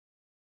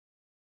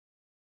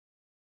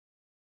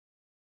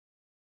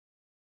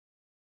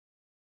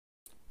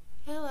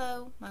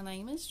my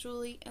name is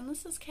Julie and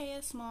this is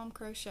KS Mom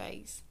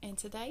Crochets, and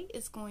today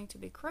is going to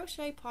be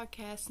Crochet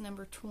Podcast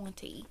number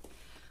 20.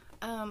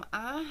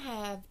 I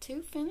have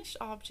 2 finished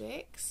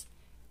objects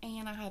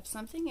and I have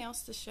something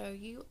else to show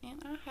you,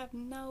 and I have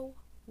no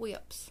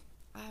whips.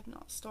 I have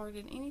not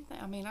started anything.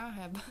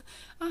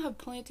 I have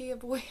plenty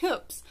of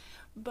whips,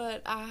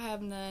 but I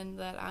have none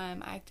that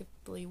I'm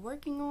actively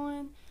working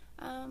on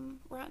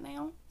right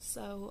now.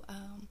 So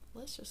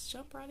let's just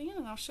jump right in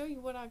and I'll show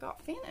you what I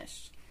got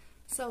finished.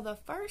 So the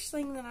first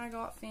thing that I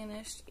got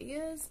finished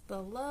is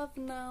the Love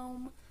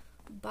Gnome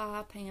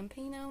by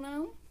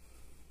Pampinognome.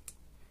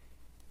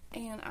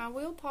 And I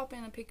will pop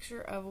in a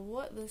picture of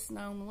what this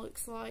gnome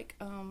looks like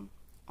on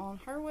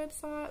her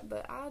website,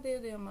 but I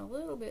did him a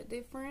little bit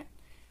different.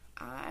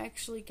 I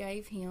actually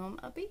gave him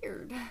a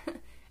beard.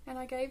 And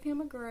I gave him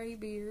a gray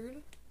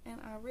beard. And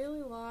I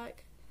really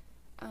like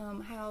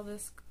how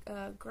this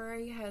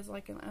gray has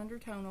like an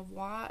undertone of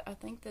white. I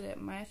think that it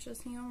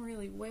matches him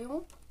really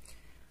well.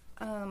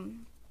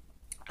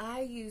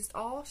 I used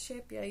all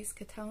Shepya's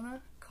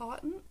Katona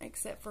cotton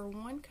except for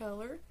one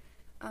color,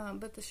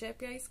 but the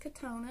Shepya's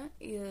Katona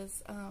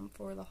is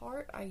for the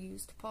heart. I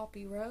used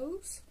Poppy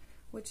Rose,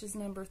 which is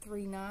number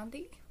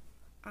 390.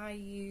 I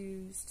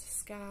used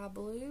Sky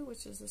Blue,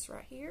 which is this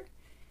right here,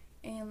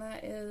 and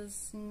that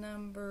is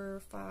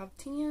number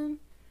 510.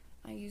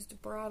 I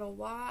used Bridal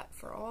White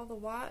for all the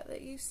white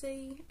that you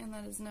see, and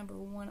that is number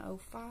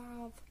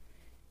 105.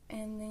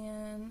 And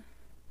then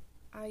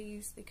I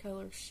used the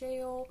color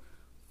Shell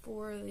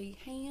for the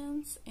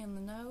hands and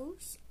the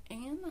nose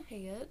and the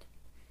head,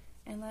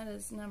 and that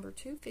is number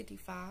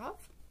 255.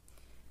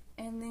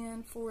 And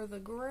then for the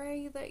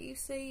gray that you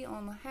see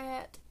on the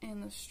hat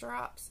and the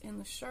stripes in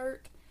the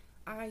shirt,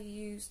 I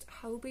used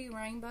Hobie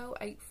Rainbow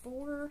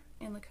 84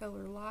 in the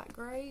color light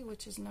gray,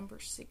 which is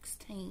number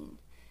 16.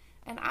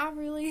 And I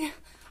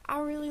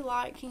really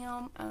like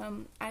him.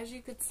 As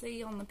you could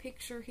see on the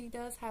picture, he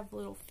does have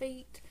little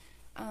feet.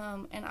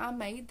 And I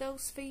made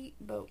those feet,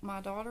 but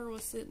my daughter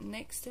was sitting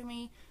next to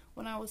me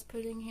when I was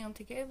putting him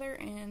together,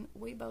 and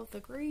we both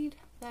agreed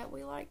that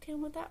we liked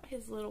him without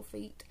his little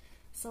feet.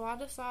 So I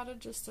decided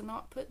just to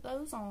not put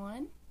those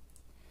on.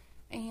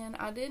 And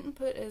I didn't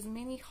put as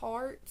many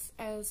hearts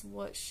as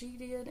what she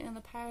did in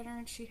the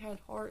pattern. She had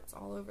hearts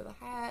all over the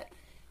hat,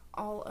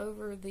 all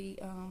over the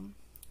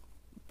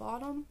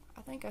bottom.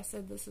 I think I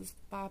said this is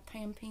by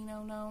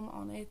Pampinognome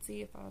on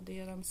Etsy. If I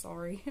did, I'm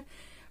sorry.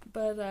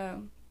 But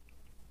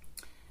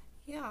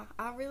yeah,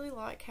 I really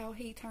like how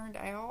he turned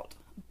out,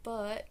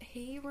 but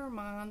he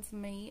reminds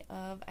me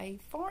of a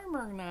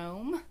farmer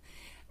gnome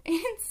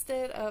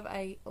instead of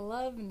a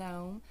love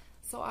gnome.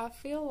 So I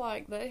feel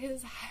like that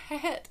his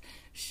hat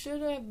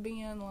should have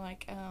been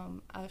like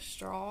a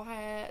straw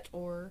hat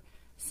or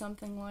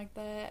something like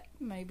that.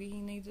 Maybe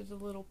he needed a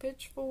little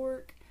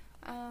pitchfork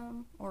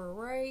or a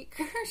rake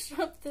or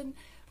something,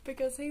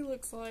 because he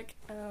looks like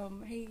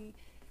he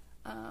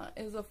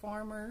is a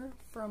farmer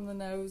from the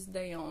nose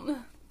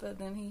down. But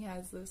then he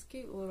has this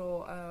cute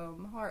little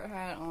heart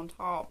hat on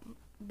top.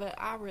 But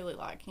I really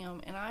like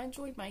him, and I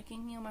enjoyed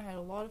making him. I had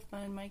a lot of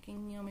fun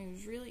making him. He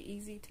was really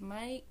easy to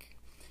make.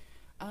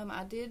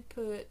 I did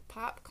put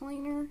pipe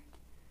cleaner.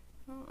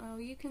 I don't know,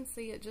 you can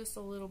see it just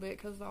a little bit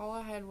because all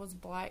I had was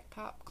black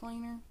pipe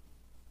cleaner.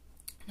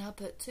 And I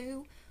put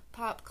 2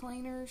 pipe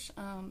cleaners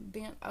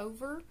bent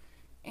over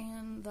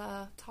in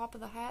the top of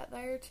the hat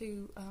there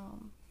to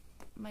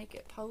make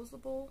it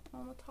posable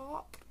on the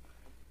top.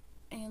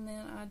 And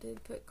then I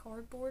did put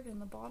cardboard in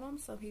the bottom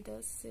so he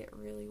does sit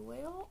really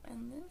well.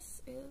 And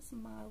this is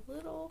my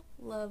little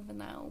love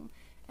gnome.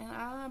 And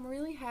I'm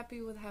really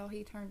happy with how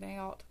he turned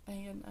out.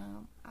 And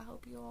I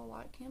hope you all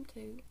like him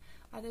too.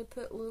 I did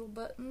put little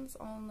buttons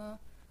on the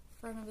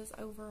front of his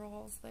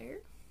overalls there.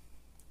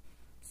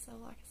 So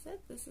like I said,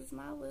 this is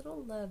my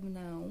little love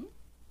gnome.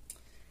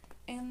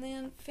 And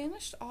then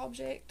finished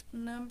object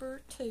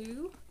number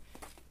 2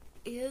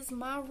 is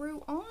my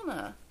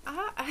Ruana.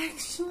 I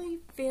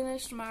actually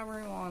finished my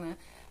Ruana.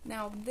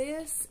 Now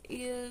this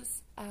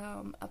is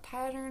a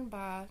pattern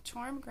by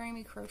Charm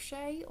Grammy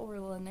Crochet or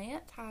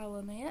Lynette. Hi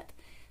Lynette.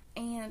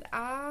 And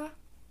I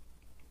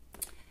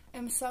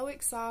am so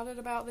excited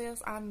about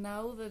this. I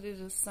know that it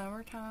is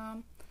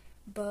summertime,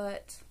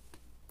 but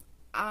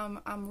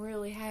I'm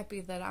really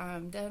happy that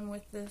I'm done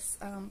with this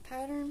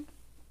pattern.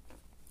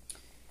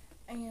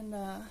 And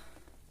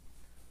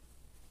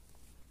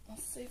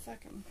let's see if I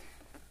can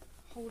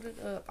hold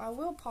it up. I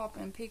will pop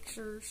in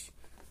pictures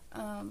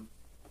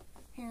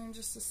here in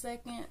just a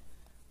second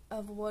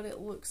of what it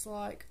looks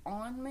like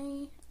on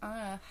me.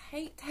 I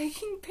hate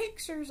taking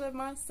pictures of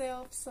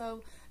myself,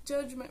 so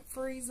judgment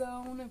free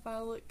zone if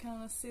I look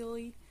kind of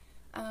silly.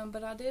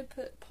 But I did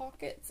put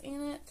pockets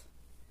in it,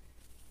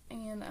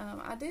 and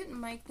I didn't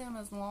make them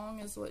as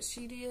long as what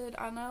she did.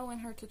 I know in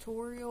her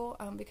tutorial,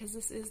 because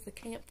this is the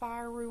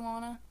Campfire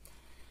Ruana,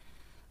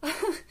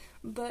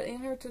 but in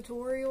her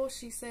tutorial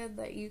she said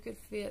that you could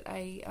fit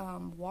a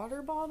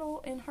water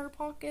bottle in her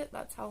pocket.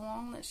 That's how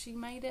long that she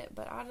made it,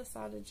 but I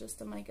decided just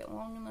to make it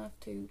long enough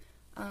to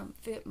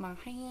fit my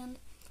hand.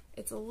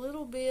 It's a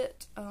little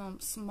bit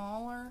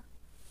smaller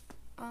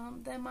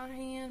than my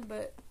hand,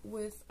 but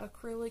with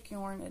acrylic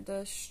yarn it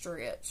does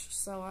stretch,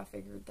 so I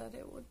figured that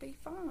it would be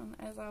fine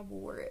as I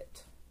wore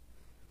it.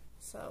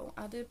 So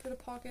I did put a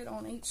pocket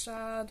on each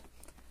side.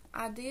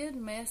 I did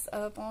mess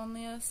up on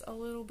this a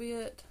little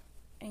bit,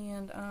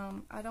 and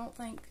I don't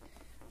think,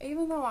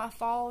 even though I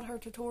followed her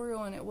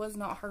tutorial and it was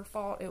not her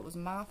fault, it was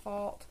my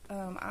fault,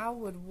 I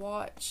would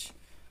watch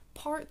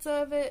parts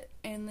of it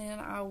and then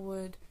I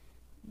would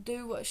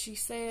do what she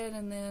said,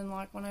 and then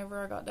like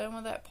whenever I got done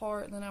with that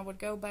part, then I would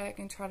go back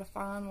and try to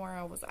find where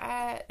I was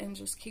at and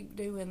just keep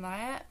doing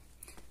that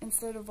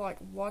instead of like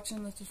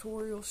watching the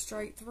tutorial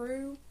straight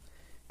through.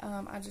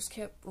 I just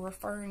kept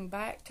referring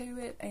back to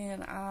it,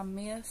 and I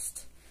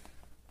missed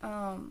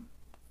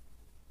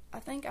I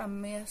think I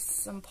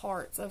missed some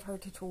parts of her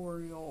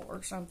tutorial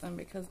or something,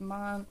 because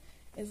mine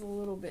is a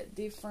little bit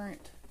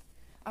different.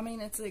 I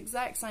mean, it's the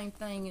exact same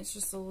thing, it's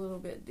just a little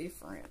bit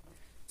different.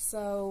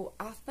 So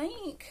I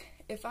think,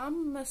 if I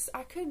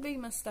could be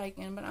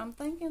mistaken, but I'm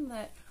thinking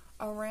that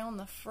around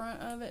the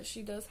front of it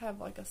she does have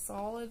like a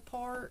solid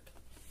part,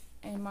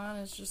 and mine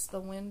is just the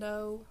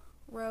window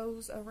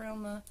rows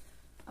around the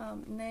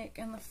neck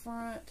and the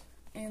front.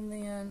 And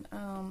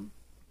then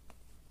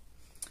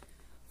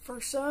for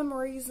some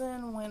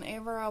reason,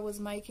 whenever I was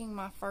making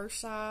my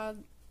first side,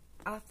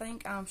 I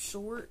think I'm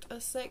short a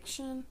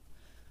section.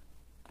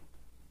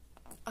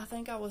 I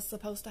think I was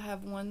supposed to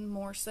have one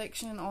more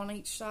section on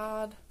each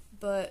side,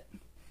 but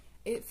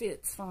it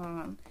fits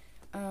fine.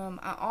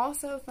 I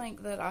also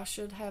think that I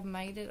should have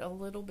made it a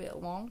little bit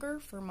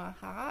longer for my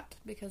height,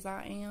 because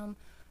I am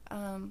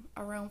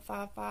around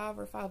 5'5"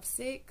 or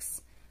 5'6",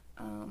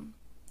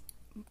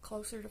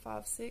 closer to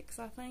 5'6",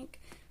 I think.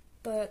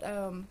 But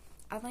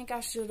I think I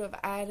should have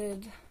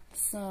added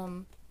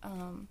some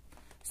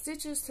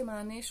stitches to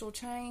my initial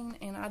chain,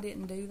 and I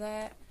didn't do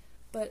that,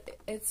 but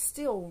it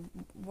still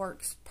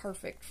works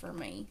perfect for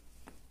me.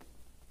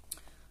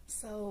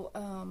 So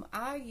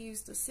I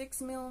used a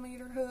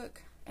 6mm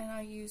hook, and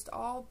I used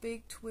all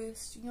big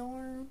twist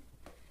yarn,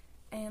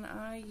 and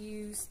I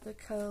used the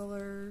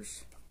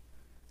colors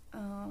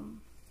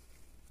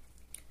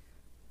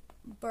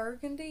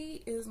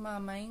burgundy is my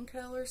main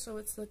color, so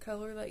it's the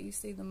color that you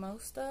see the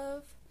most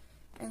of.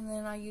 And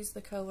then I used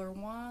the color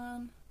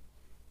wine,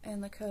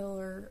 and the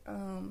color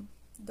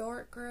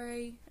dark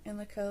gray, and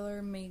the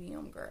color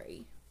medium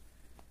gray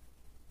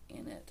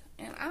in it.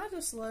 And I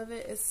just love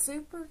it. It's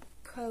super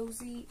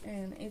cozy,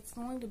 and it's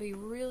going to be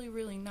really,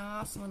 really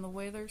nice when the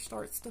weather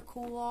starts to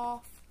cool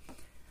off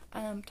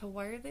to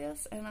wear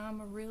this, and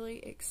I'm really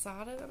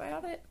excited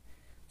about it.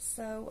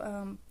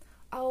 So,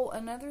 oh,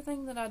 another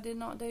thing that I did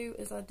not do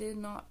is I did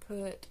not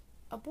put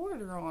a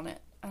border on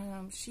it.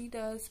 She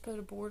does put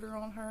a border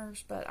on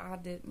hers, but I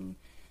didn't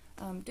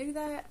do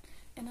that.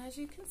 And as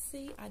you can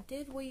see, I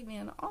did weave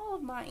in all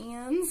of my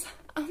ends.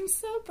 I'm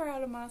so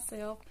proud of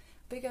myself,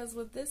 because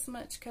with this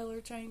much color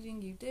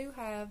changing, you do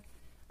have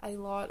a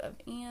lot of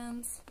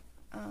ends.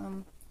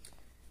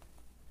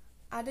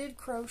 I did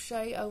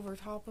crochet over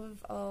top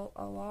of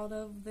a lot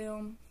of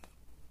them,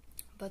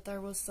 but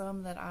there was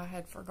some that I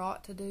had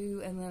forgot to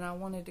do, and then I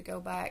wanted to go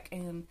back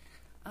and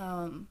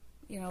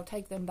you know,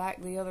 take them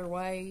back the other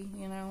way,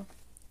 you know,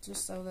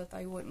 just so that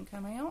they wouldn't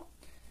come out.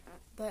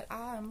 But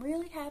I am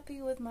really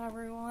happy with my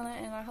Ruana,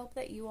 and I hope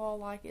that you all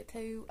like it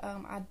too.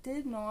 I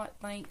did not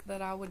think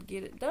that I would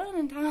get it done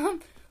in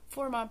time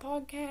for my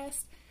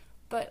podcast,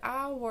 but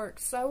I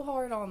worked so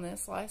hard on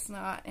this last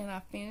night, and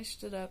I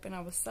finished it up, and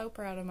I was so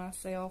proud of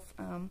myself,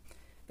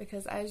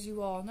 because as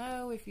you all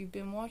know, if you've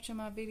been watching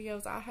my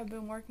videos, I have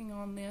been working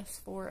on this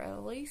for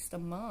at least a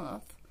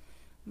month,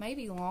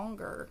 maybe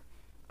longer.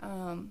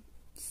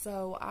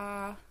 So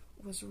I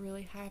was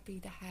really happy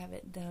to have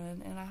it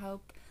done, and I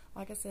hope,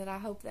 like I said, I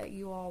hope that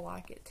you all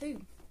like it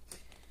too.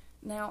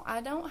 Now,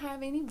 I don't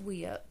have any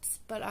whips,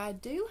 but I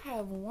do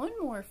have one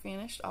more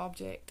finished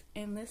object,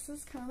 and this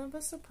is kind of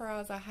a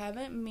surprise. I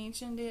haven't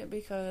mentioned it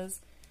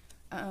because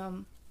I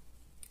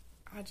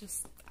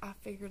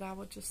figured I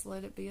would just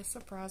let it be a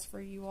surprise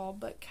for you all.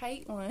 But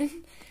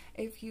Caitlin,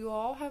 if you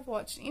all have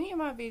watched any of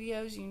my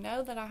videos, you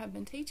know that I have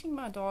been teaching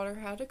my daughter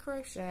how to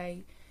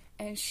crochet,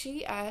 and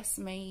she asked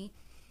me,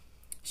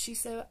 she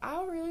said,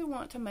 I really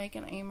want to make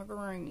an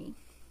amigurumi.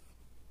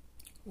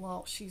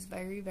 Well, she's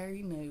very,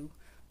 very new.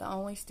 The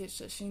only stitch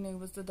that she knew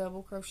was the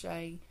double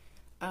crochet.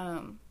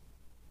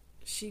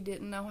 She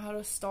didn't know how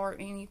to start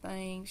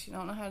anything. She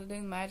don't know how to do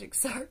the magic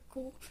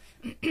circle.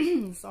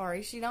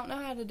 Sorry, she don't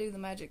know how to do the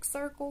magic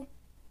circle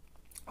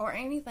or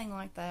anything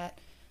like that.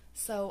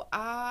 So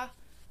I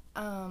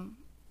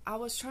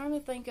was trying to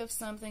think of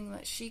something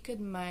that she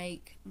could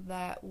make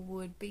that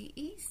would be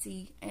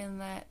easy,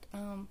 and that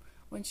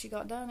when she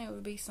got done, it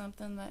would be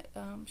something that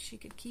she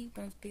could keep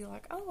and be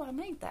like, oh, I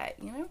made that,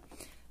 you know.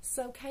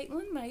 So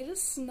Caitlin made a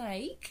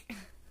snake,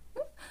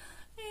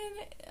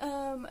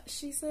 and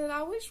she said,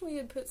 I wish we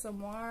had put some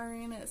wire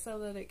in it so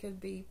that it could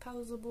be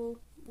posable,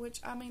 which,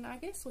 I mean, I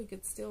guess we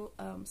could still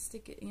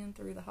stick it in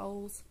through the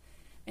holes.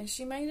 And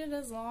she made it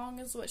as long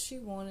as what she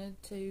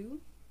wanted to,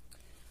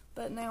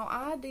 But now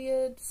I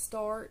did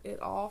start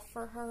it off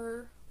for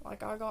her.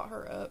 Like, I got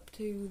her up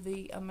to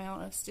the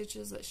amount of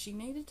stitches that she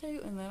needed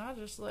to, and then I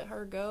just let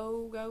her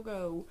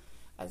go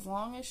as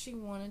long as she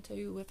wanted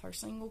to with her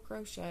single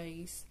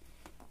crochets.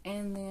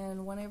 And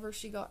then whenever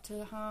she got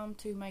to time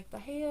to make the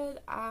head,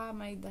 I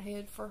made the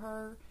head for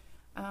her.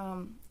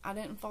 I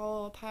didn't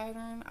follow a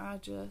pattern. I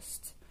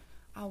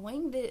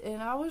winged it,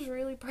 and I was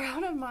really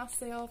proud of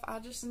myself. I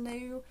just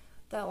knew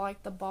that,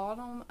 like, the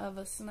bottom of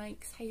a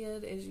snake's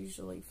head is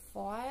usually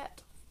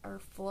flat or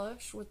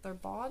flush with their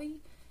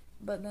body,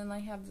 but then they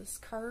have this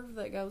curve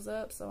that goes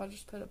up, so I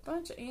just put a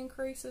bunch of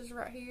increases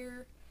right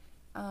here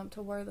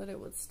to where that it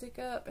would stick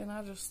up, and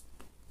I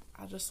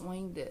just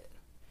winged it.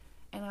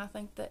 And I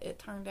think that it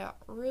turned out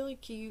really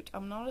cute.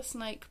 I'm not a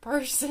snake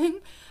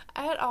person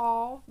at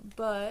all,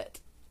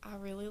 but I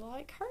really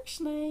like her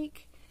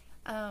snake.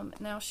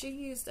 Now, she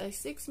used a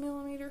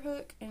 6mm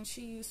hook, and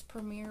she used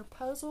Premier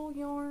Puzzle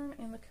yarn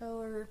in the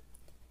color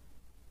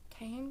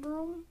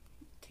Tangram,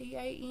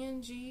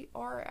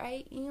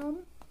 Tangram.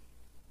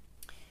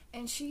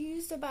 And she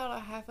used about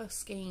a half a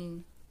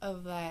skein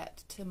of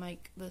that to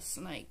make the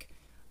snake.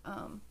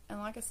 And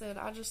like I said,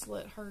 I just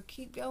let her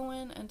keep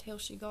going until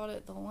she got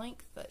it the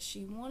length that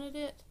she wanted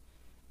it.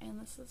 And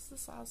this is the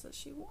size that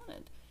she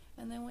wanted.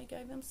 And then we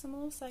gave him some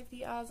little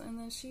safety eyes, and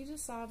then she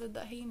decided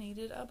that he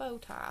needed a bow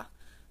tie.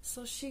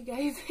 So she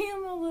gave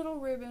him a little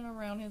ribbon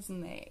around his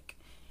neck.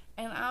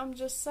 And I'm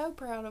just so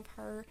proud of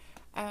her.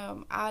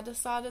 I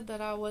decided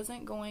that I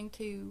wasn't going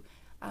to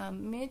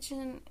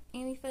mention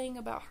anything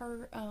about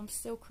her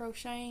still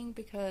crocheting,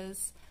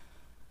 because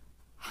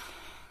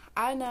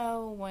I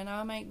know when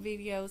I make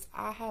videos,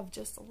 I have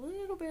just a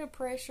little bit of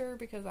pressure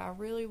because I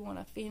really want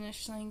to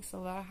finish things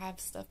so that I have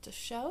stuff to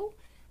show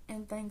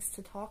and things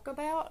to talk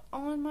about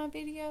on my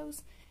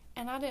videos,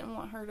 and I didn't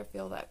want her to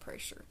feel that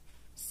pressure.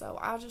 So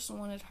I just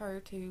wanted her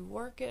to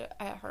work it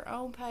at her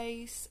own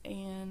pace,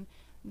 and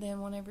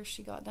then whenever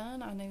she got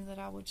done, I knew that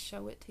I would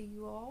show it to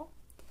you all.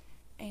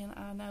 And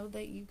I know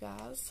that you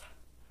guys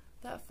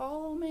that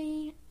follow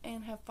me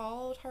and have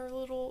followed her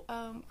little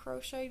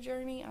crochet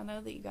journey, I know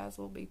that you guys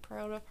will be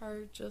proud of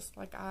her just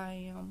like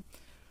I am.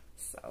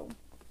 So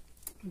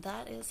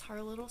that is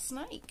her little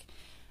snake.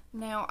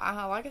 Now,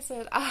 like I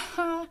said,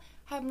 I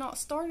have not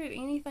started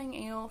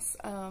anything else.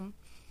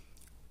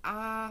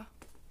 I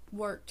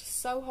worked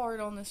so hard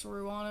on this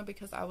Ruana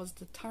because I was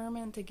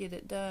determined to get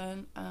it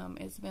done.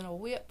 It's been a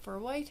whip for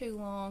way too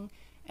long,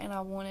 and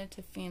I wanted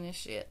to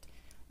finish it.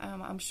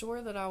 I'm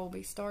sure that I will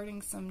be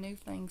starting some new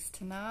things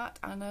tonight.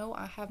 I know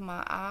I have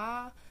my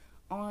eye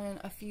on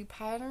a few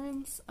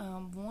patterns.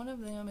 One of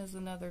them is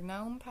another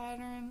gnome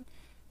pattern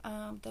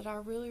that I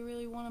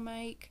really want to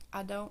make.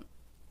 I don't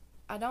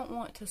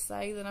want to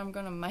say that I'm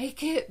going to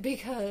make it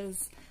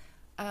because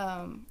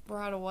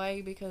right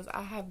away, because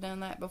I have done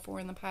that before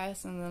in the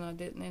past and then I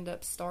didn't end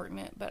up starting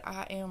it, but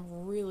I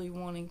am really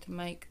wanting to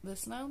make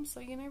this gnome,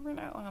 so you never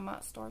know, I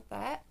might start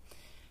that.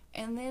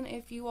 And then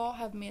if you all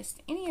have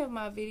missed any of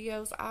my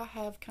videos, I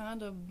have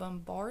kind of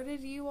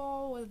bombarded you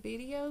all with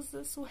videos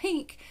this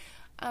week.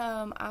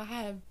 I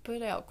have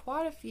put out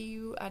quite a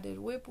few. I did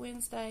Whip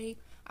Wednesday.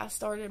 I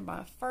started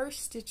my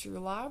first Stitch Your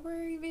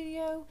Library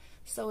video,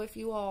 so if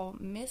you all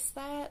missed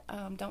that,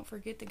 don't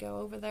forget to go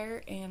over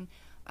there and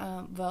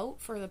vote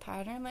for the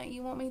pattern that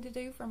you want me to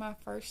do for my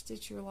first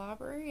Stitch Your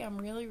Library. I'm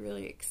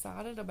really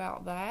excited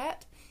about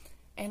that.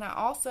 And I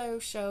also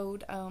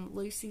showed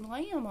Lucy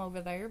Lamb over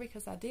there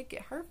because I did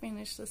get her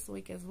finished this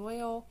week as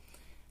well.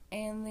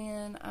 And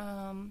then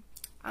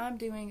I'm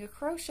doing a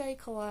crochet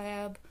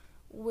collab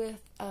with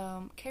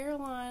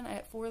Caroline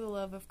at For the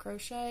Love of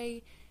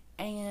Crochet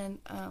and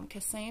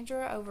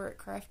Cassandra over at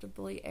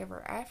Craftably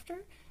Ever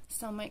After.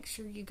 So make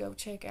sure you go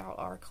check out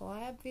our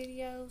collab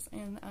videos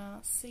and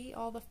see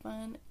all the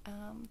fun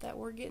that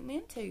we're getting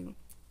into.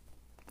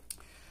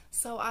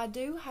 So I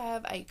do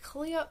have a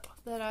clip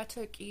that I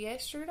took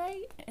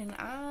yesterday, and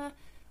I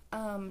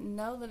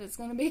know that it's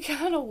going to be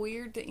kind of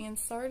weird to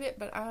insert it,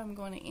 but I'm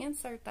going to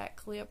insert that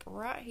clip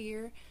right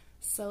here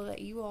so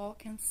that you all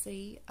can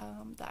see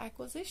the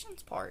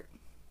acquisitions part.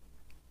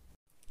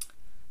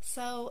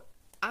 So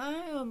I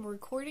am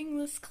recording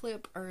this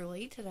clip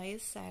early. Today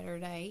is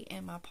Saturday,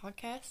 and my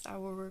podcast, I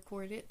will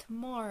record it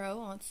tomorrow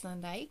on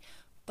Sunday.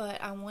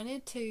 But I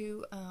wanted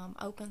to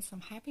open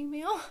some Happy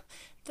Mail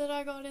that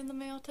I got in the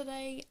mail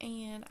today,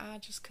 and I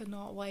just could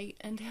not wait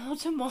until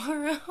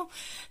tomorrow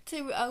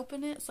to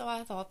open it. So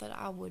I thought that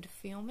I would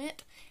film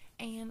it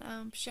and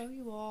show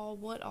you all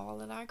what all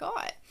that I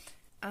got.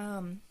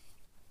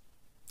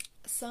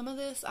 Some of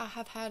this I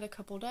have had a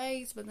couple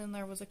days, but then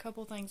there was a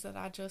couple things that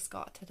I just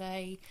got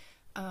today.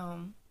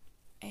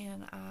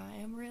 And I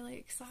am really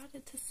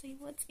excited to see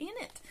what's in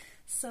it.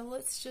 So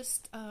let's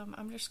just,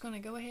 I'm just going to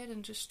go ahead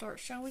and just start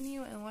showing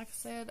you. And like I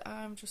said,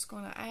 I'm just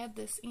going to add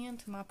this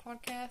into my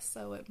podcast,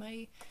 so it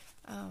may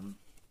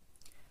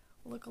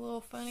look a little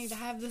funny to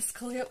have this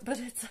clip, but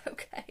it's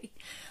okay.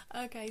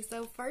 Okay,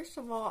 so first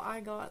of all, I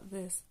got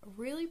this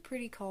really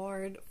pretty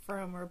card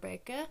from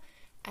Rebecca.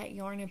 at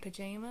Yarn and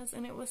Pajamas,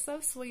 and it was so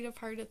sweet of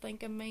her to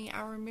think of me.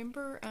 I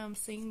remember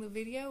seeing the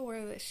video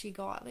where that she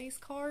got these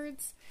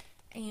cards,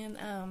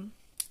 and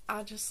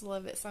I just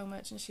love it so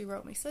much. And she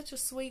wrote me such a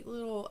sweet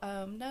little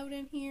note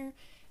in here,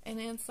 and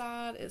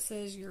inside it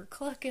says, "You're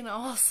clucking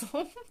awesome."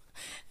 And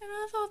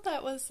I thought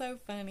that was so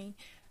funny.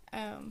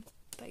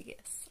 But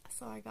yes,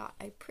 so I got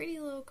a pretty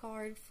little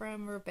card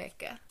from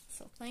Rebecca.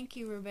 So thank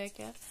you,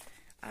 Rebecca.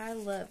 I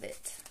love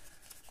it.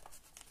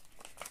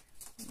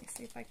 Let me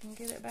see if I can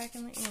get it back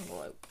in the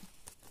envelope.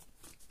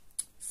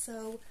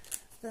 So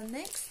the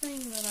next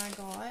thing that I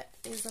got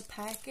is a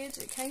package.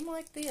 It came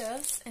like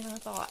this, and I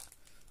thought,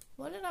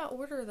 what did I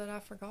order that I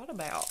forgot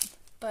about?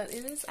 But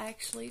it is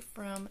actually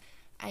from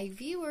a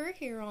viewer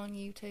here on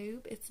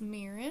YouTube. It's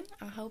Mirren.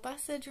 I hope I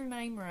said your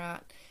name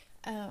right.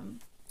 And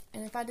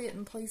if I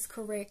didn't, please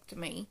correct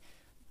me.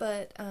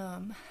 But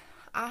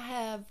I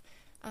have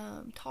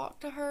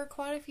talked to her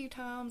quite a few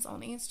times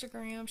on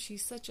Instagram.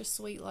 She's such a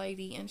sweet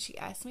lady, and she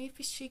asked me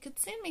if she could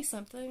send me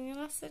something, and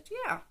I said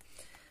yeah.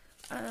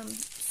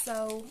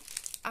 So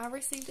I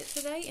received it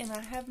today, and I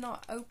have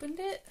not opened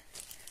it.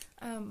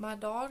 My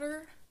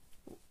daughter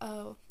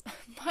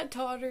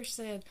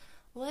said,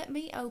 let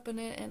me open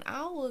it and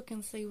I'll look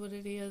and see what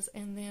it is,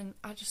 and then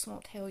I just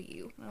won't tell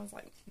you. And I was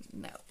like,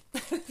 no,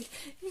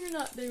 you're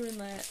not doing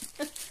that.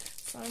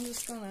 So I'm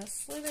just gonna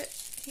slit it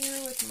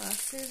here with my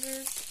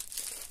scissors.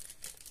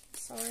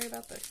 Sorry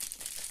about the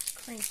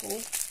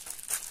crinkle.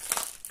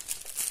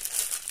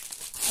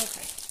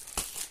 Okay,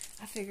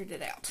 I figured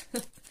it out.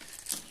 Pull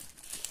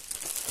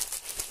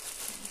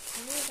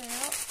it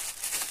out.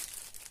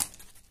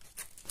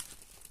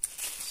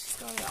 She's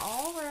got it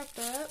all wrapped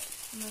up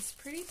in this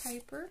pretty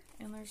paper,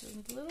 and there's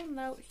a little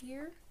note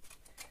here,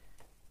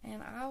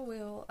 and I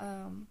will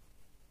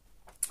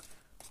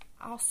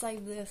I'll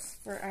save this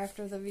for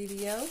after the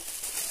video.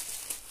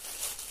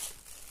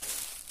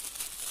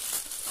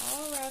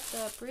 All wrapped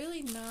up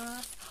really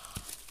nice.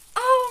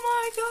 Oh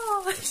my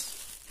gosh,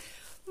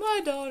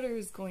 my daughter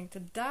is going to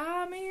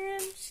die,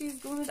 Mirren. She's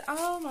going to,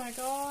 oh my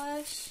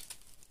gosh.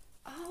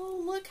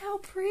 Oh, look how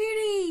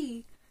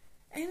pretty.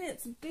 And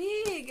it's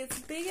big. It's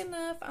big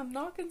enough. I'm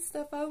knocking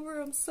stuff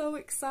over. I'm so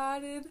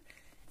excited.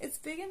 It's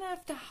big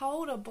enough to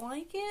hold a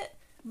blanket.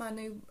 My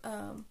new,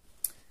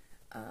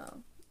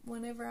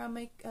 whenever I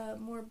make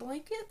more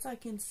blankets, I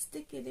can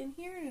stick it in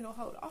here and it'll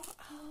hold.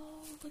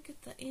 Oh, look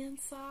at the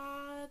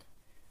inside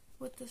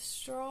with the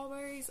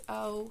strawberries.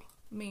 Oh,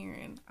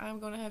 Mirren, I'm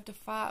going to have to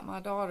fight my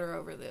daughter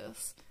over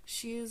this.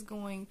 She is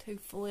going to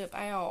flip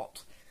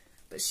out.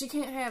 But she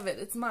can't have it.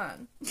 It's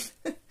mine.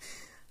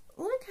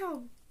 Look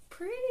how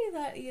pretty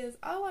that is.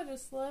 Oh, I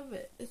just love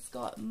it. It's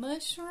got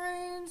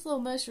mushrooms,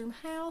 little mushroom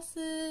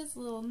houses,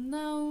 little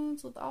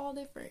gnomes with all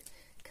different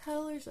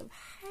colors of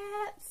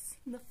hats,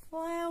 and the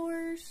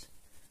flowers.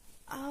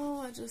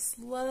 Oh, I just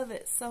love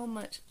it so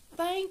much.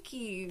 Thank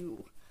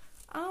you.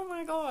 Oh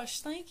my gosh,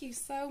 thank you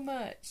so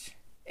much.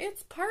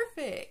 It's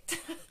perfect.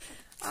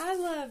 I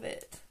love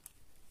it.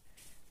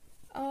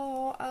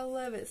 Oh, I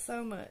love it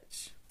so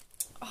much.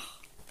 Oh,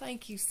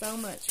 thank you so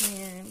much,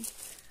 Mirren.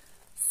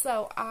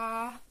 So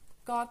I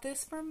got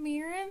this from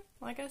Mirren,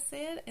 like I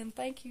said, and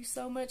thank you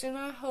so much. And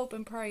I hope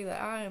and pray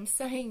that I am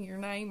saying your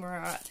name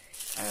right.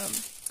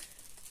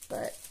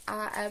 But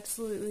I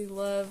absolutely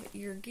love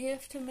your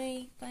gift to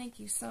me. Thank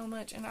you so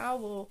much, and I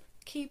will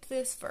keep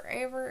this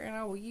forever, and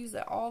I will use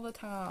it all the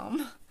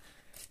time.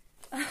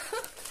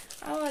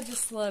 Oh, I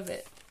just love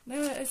it.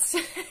 No, it's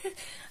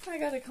I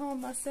gotta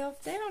calm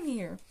myself down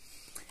here.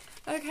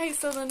 Okay,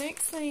 so the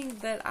next thing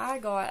that I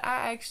got,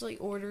 I actually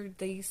ordered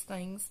these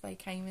things. They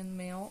came in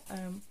the mail.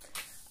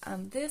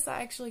 This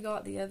I actually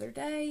got the other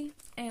day,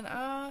 and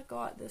I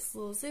got this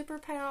little zipper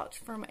pouch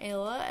from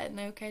Ella at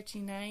No Catchy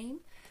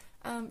Name.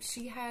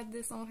 She had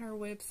this on her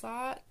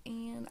website,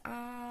 and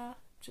I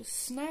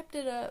just snapped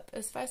it up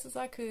as fast as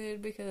I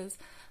could because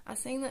I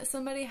seen that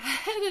somebody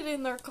had it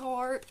in their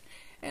cart,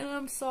 and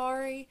I'm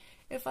sorry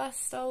if I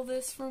stole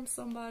this from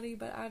somebody,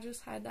 but I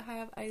just had to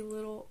have a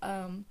little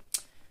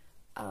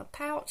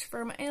pouch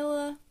from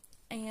Ella,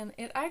 and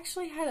it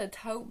actually had a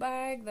tote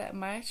bag that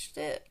matched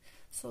it.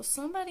 So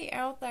somebody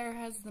out there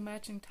has the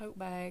matching tote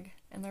bag,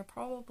 and they're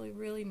probably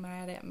really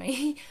mad at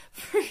me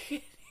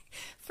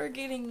for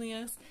getting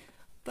this,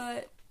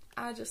 but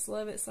I just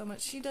love it so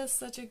much. She does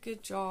such a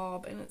good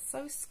job, and it's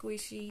so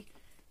squishy,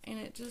 and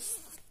it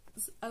just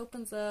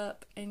opens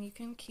up, and you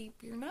can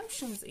keep your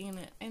notions in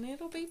it, and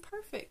it'll be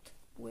perfect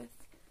with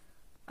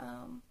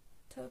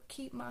to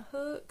keep my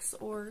hooks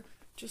or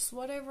just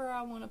whatever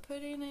I want to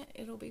put in it.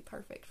 It'll be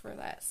perfect for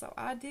that. So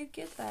I did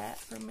get that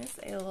from Miss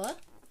Ella.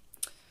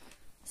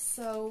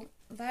 So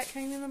that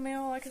came in the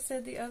mail, like I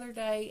said, the other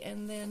day.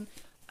 And then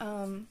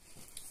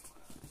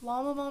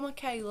Llama Mama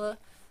Kayla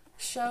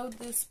showed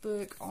this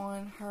book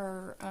on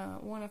her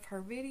one of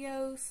her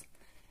videos,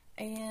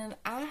 and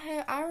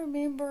I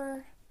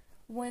remember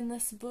when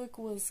this book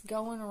was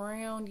going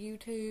around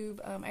YouTube,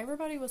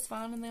 everybody was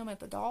finding them at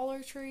the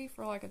Dollar Tree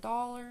for like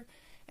 $1,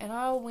 and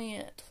I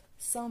went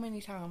so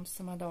many times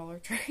to my Dollar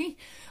Tree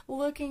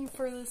looking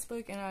for this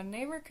book, and I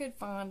never could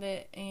find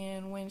it.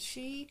 And when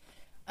she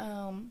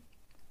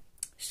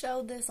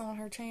showed this on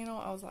her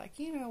channel, I was like,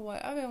 you know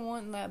what, I've been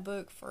wanting that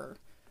book for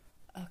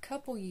a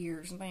couple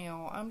years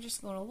now. I'm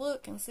just going to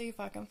look and see if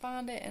I can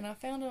find it. And I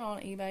found it on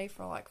eBay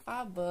for like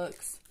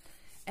 $5.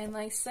 And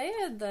they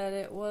said that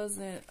it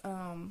wasn't,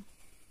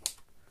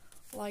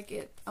 like,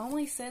 it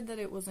only said that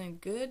it was in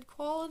good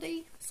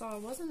quality, so I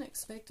wasn't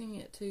expecting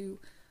it to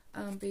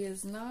be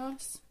as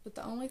nice. But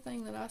the only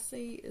thing that I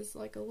see is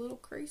like a little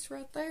crease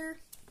right there.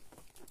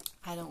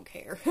 I don't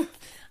care.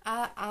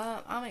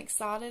 I'm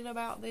excited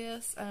about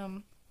this.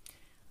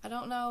 I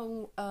don't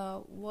know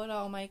what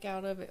I'll make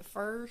out of it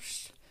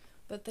first,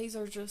 but these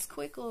are just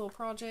quick little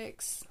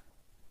projects,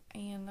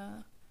 and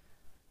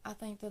I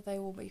think that they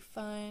will be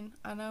fun.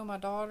 I know my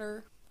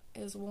daughter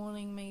is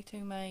wanting me to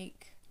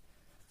make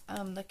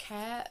the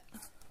cat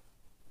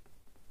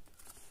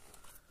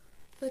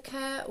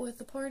with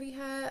the party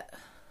hat.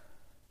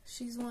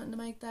 She's wanting to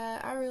make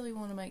that. I really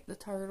want to make the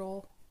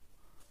turtle,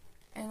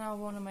 and I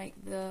want to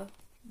make the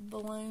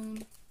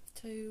balloon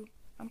too.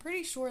 I'm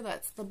pretty sure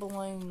that's the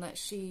balloon that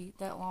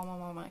Llama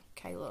Mama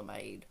Kayla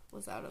made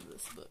was out of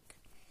this book,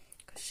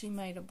 because she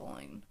made a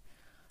balloon.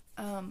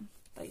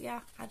 But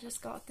yeah, I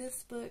just got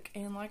this book,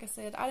 and like I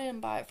said, I didn't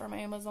buy it from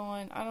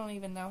Amazon. I don't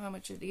even know how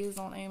much it is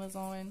on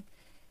Amazon.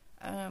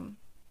 I'm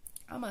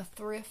a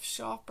thrift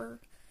shopper,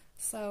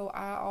 so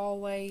I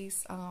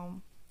always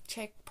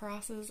check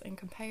prices and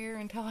compare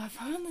until I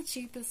find the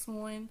cheapest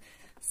one.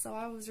 So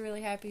I was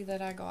really happy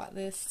that I got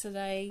this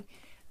today,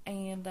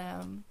 and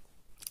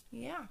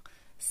yeah.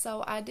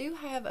 So I do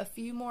have a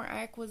few more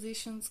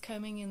acquisitions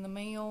coming in the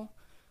mail.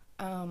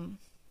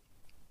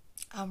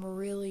 I'm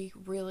really,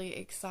 really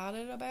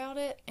excited about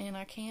it, and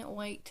I can't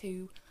wait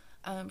to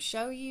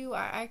show you.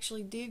 I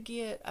actually did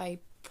get a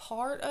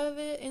part of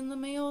it in the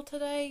mail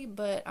today,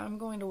 but I'm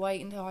going to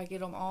wait until I get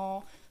them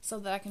all so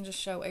that I can just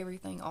show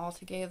everything all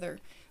together.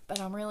 But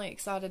I'm really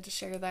excited to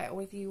share that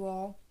with you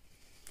all.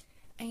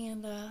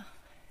 And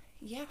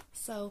yeah,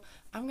 so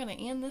I'm going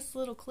to end this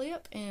little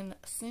clip and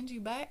send you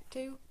back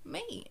to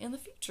me in the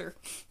future.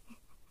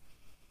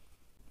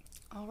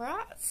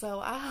 Alright, so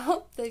I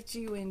hope that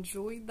you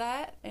enjoyed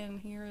that, and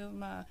here is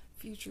my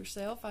future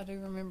self. I do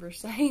remember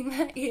saying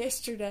that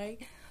yesterday.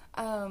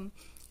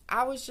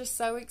 I was just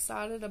so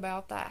excited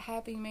about that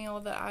Happy Mail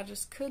that I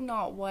just could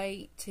not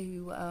wait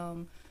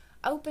to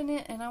open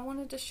it, and I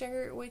wanted to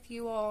share it with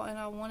you all, and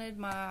I wanted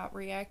my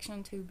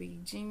reaction to be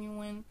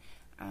genuine.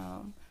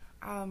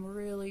 I'm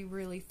really,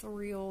 really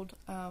thrilled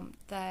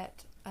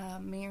that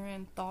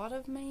Mirren thought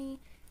of me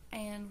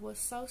and was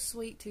so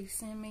sweet to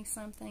send me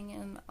something,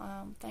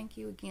 and thank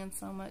you again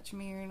so much,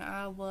 Mirren.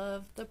 I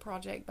love the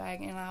project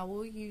bag, and I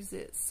will use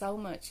it so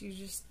much. You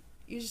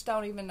just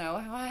don't even know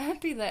how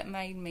happy that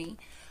made me.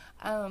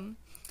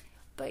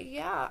 But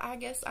yeah, I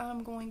guess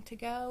I'm going to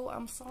go.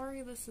 I'm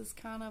sorry this is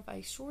kind of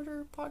a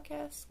shorter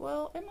podcast.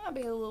 Well, it might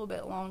be a little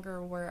bit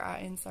longer where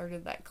I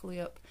inserted that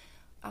clip.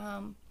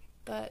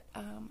 But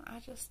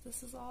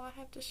this is all I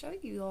have to show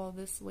you all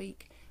this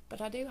week. But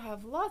I do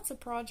have lots of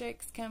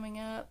projects coming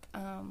up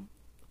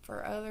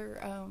for other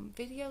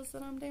videos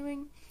that I'm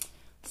doing.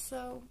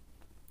 So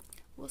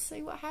we'll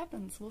see what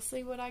happens. We'll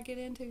see what I get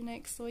into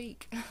next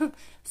week.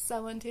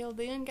 So until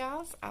then,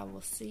 guys, I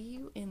will see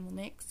you in the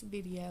next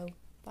video.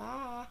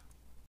 Bye.